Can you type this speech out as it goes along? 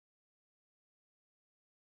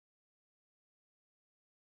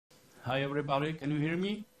Hi everybody, can you hear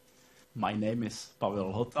me? My name is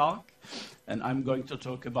Pavel Lhoták, and I'm going to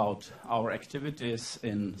talk about our activities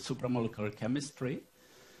in supramolecular chemistry.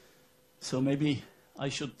 So maybe I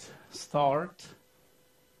should start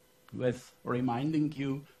with reminding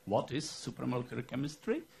you what is supramolecular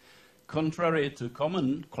chemistry. Contrary to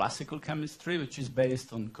common classical chemistry, which is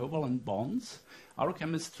based on covalent bonds, our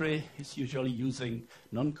chemistry is usually using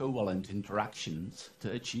non-covalent interactions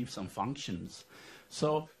to achieve some functions.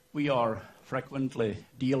 So we are frequently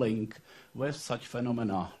dealing with such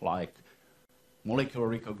phenomena like molecular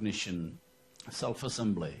recognition,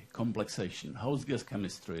 self-assembly, complexation, host gas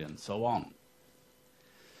chemistry, and so on.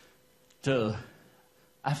 To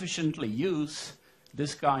efficiently use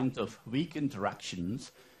this kind of weak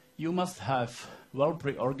interactions, you must have well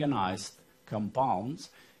pre-organized compounds,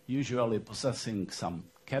 usually possessing some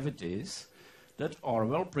cavities, that are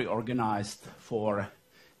well pre-organized for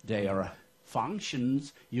their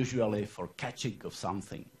functions, usually for catching of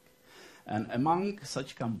something. And among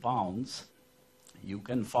such compounds, you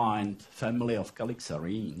can find family of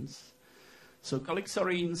calixarenes. So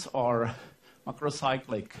calixarenes are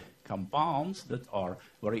macrocyclic compounds that are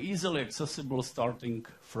very easily accessible starting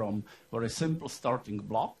from very simple starting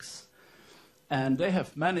blocks. And they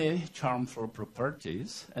have many charmful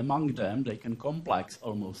properties. Among them, they can complex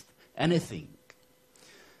almost anything.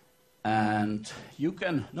 And you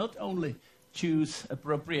can not only choose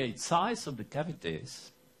appropriate size of the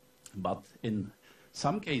cavities, but in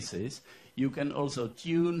some cases, you can also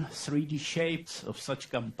tune 3D shapes of such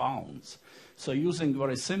compounds. So using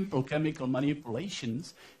very simple chemical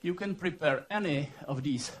manipulations, you can prepare any of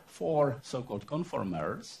these 4 so-called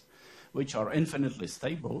conformers, which are infinitely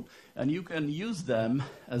stable, and you can use them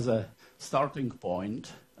as a starting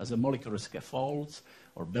point, as a molecular scaffolds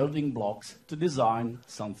or building blocks to design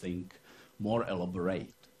something more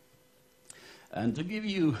elaborate. And to give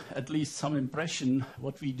you at least some impression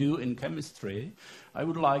what we do in chemistry, I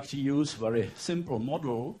would like to use a very simple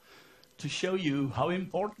model to show you how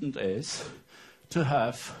important it is to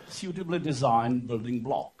have suitably designed building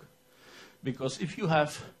block. Because if you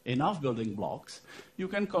have enough building blocks, you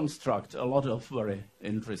can construct a lot of very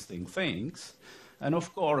interesting things. And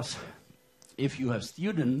of course, if you have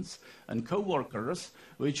students and co-workers,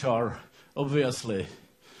 which are obviously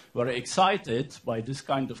very excited by this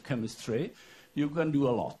kind of chemistry, you can do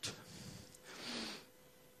a lot.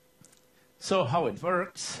 So how it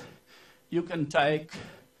works, you can take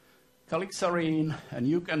calixarene and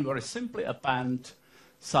you can very simply append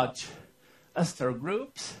such ester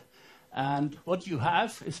groups, and what you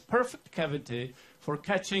have is perfect cavity for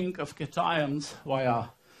catching of cations via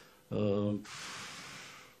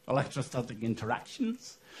electrostatic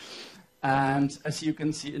interactions. And as you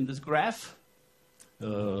can see in this graph,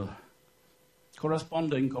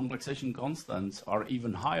 corresponding complexation constants are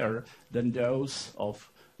even higher than those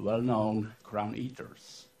of well-known crown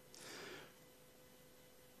eaters.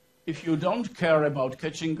 If you don't care about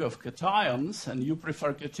catching of cations and you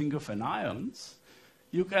prefer catching of anions,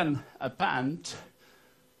 you can append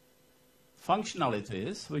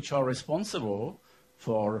functionalities which are responsible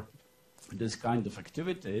for this kind of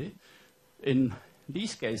activity. In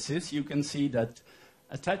these cases, you can see that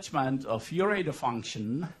attachment of urate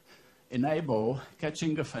function enable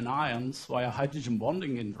catching of anions via hydrogen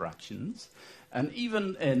bonding interactions. And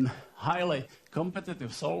even in highly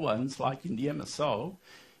competitive solvents, like in DMSO,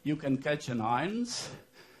 you can catch anions.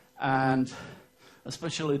 And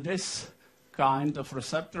especially this kind of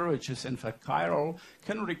receptor, which is in fact chiral,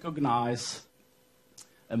 can recognize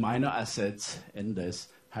amino acids in this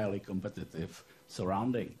highly competitive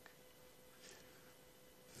surrounding.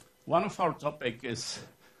 One of our topics is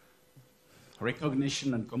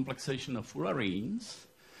recognition and complexation of fullerenes.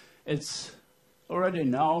 It's already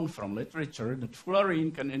known from literature that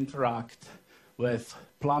fullerene can interact with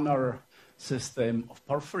planar system of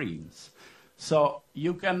porphyrines. So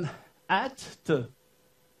you can add to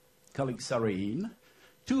calixarene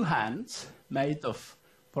 2 hands made of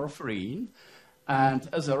porphyrin, and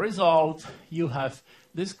as a result, you have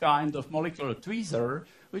this kind of molecular tweezer,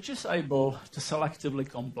 which is able to selectively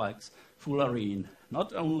complex fullerene,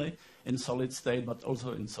 not only in solid state, but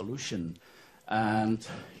also in solution. And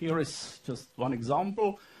here is just one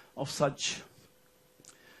example of such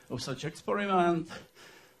experiment.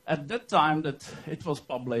 At that time that it was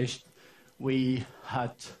published, we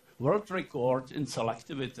had world record in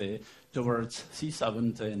selectivity towards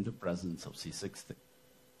C70 in the presence of C60.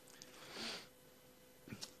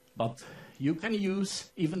 But you can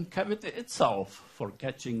use even cavity itself for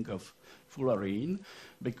catching of fullerene,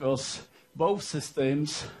 because both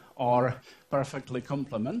systems are perfectly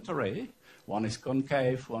complementary. One is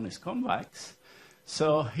concave, one is convex.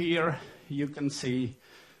 So here you can see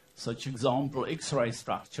such example X-ray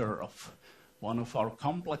structure of one of our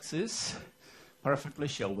complexes, perfectly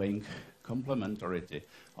showing complementarity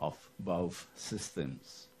of both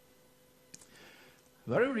systems.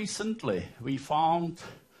 Very recently, we found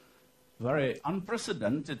very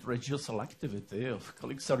unprecedented residual activity of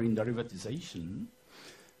calixarene derivatization,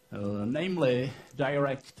 namely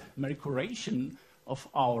direct mercuration of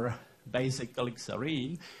our basic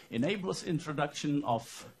calixarene enables introduction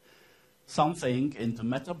of something into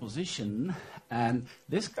meta position, and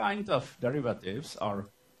this kind of derivatives are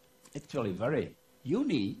actually very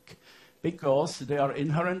unique because they are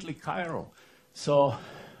inherently chiral. So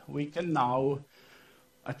we can now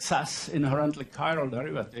access inherently chiral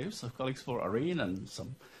derivatives of calix4-arene and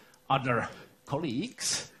some other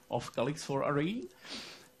colleagues of calix4-arene.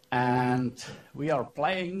 And we are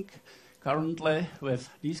playing currently with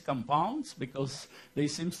these compounds because they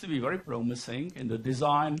seem to be very promising in the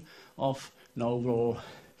design of novel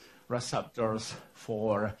receptors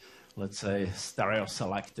for, let's say,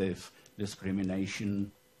 stereoselective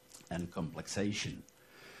discrimination and complexation.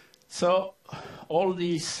 So all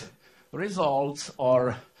these results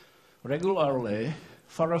are regularly,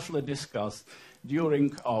 thoroughly discussed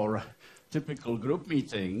during our typical group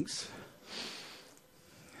meetings.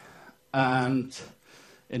 And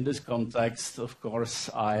in this context, of course,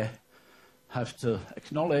 I have to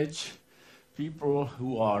acknowledge people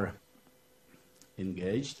who are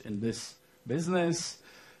engaged in this business.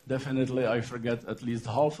 Definitely, I forget at least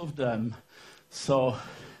half of them. So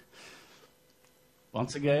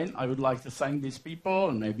once again, I would like to thank these people,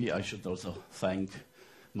 and maybe I should also thank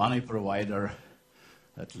money provider,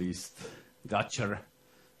 at least Gatcher,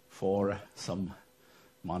 for some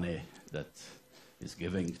money that is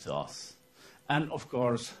giving to us. And of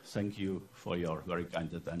course, thank you for your very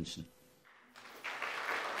kind attention.